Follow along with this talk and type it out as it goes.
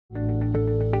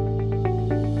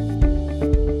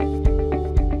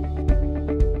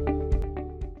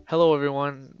Hello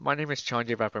everyone, my name is Charn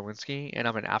Jivaphaiboonskdi and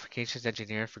I'm an applications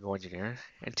engineer for GoEngineer.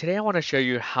 And today I want to show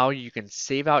you how you can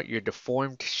save out your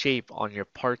deformed shape on your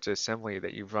parts assembly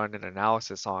that you've run an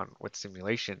analysis on with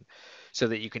simulation so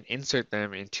that you can insert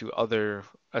them into other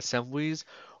assemblies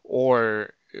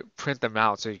or print them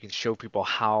out so you can show people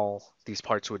how these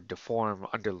parts would deform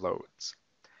under loads.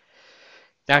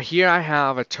 Now here I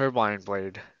have a turbine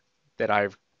blade that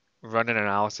I've run an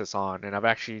analysis on, and I've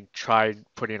actually tried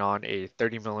putting on a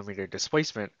 30 millimeter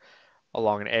displacement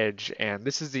along an edge, and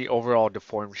this is the overall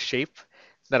deformed shape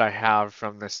that I have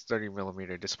from this 30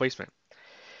 millimeter displacement.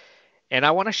 And I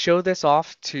want to show this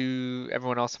off to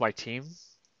everyone else on my team.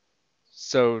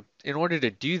 So in order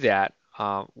to do that,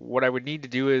 what I would need to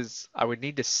do is I would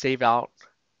need to save out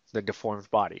the deformed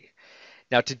body.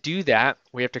 Now to do that,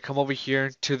 we have to come over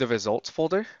here to the results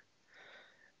folder,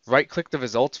 right click the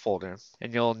results folder,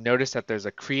 and you'll notice that there's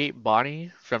a create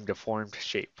body from deformed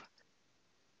shape.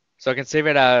 So I can save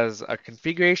it as a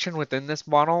configuration within this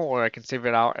model, or I can save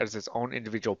it out as its own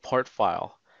individual part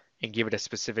file and give it a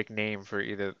specific name for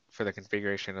either for the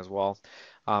configuration as well.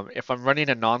 If I'm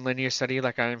running a nonlinear study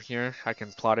like I am here, I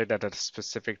can plot it at a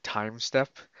specific time step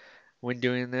when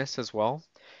doing this as well.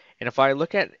 And if I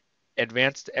look at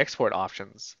advanced export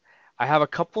options, I have a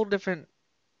couple different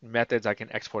methods I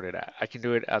can export it at. I can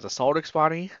do it as a SOLIDWORKS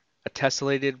body, a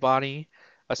tessellated body,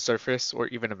 a surface, or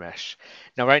even a mesh.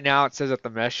 Now right now it says that the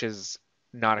mesh is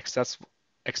not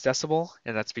accessible,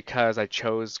 and that's because I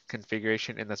chose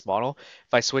configuration in this model.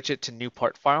 If I switch it to new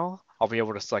part file, I'll be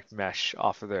able to select mesh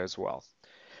off of there as well.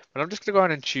 But I'm just going to go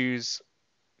ahead and choose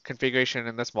configuration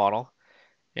in this model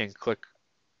and click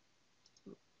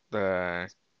the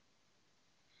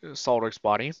SOLIDWORKS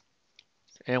body.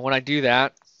 And when I do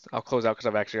that, I'll close out because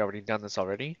I've actually already done this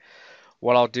already.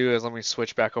 What I'll do is let me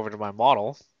switch back over to my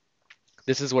model.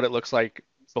 This is what it looks like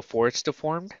before it's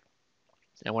deformed.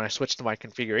 And when I switch to my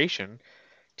configuration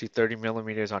to 30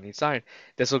 millimeters on each side,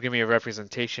 this will give me a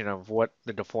representation of what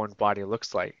the deformed body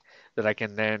looks like that I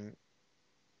can then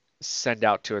send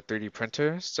out to a 3D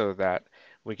printer so that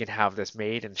we can have this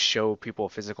made and show people a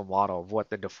physical model of what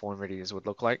the deformities would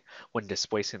look like when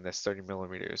displacing this 30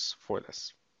 millimeters for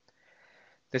this.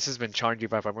 This has been Charn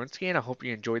Jivaphaiboonskdi, and I hope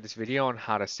you enjoyed this video on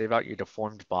how to save out your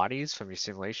deformed bodies from your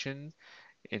simulation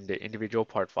into individual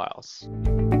part files.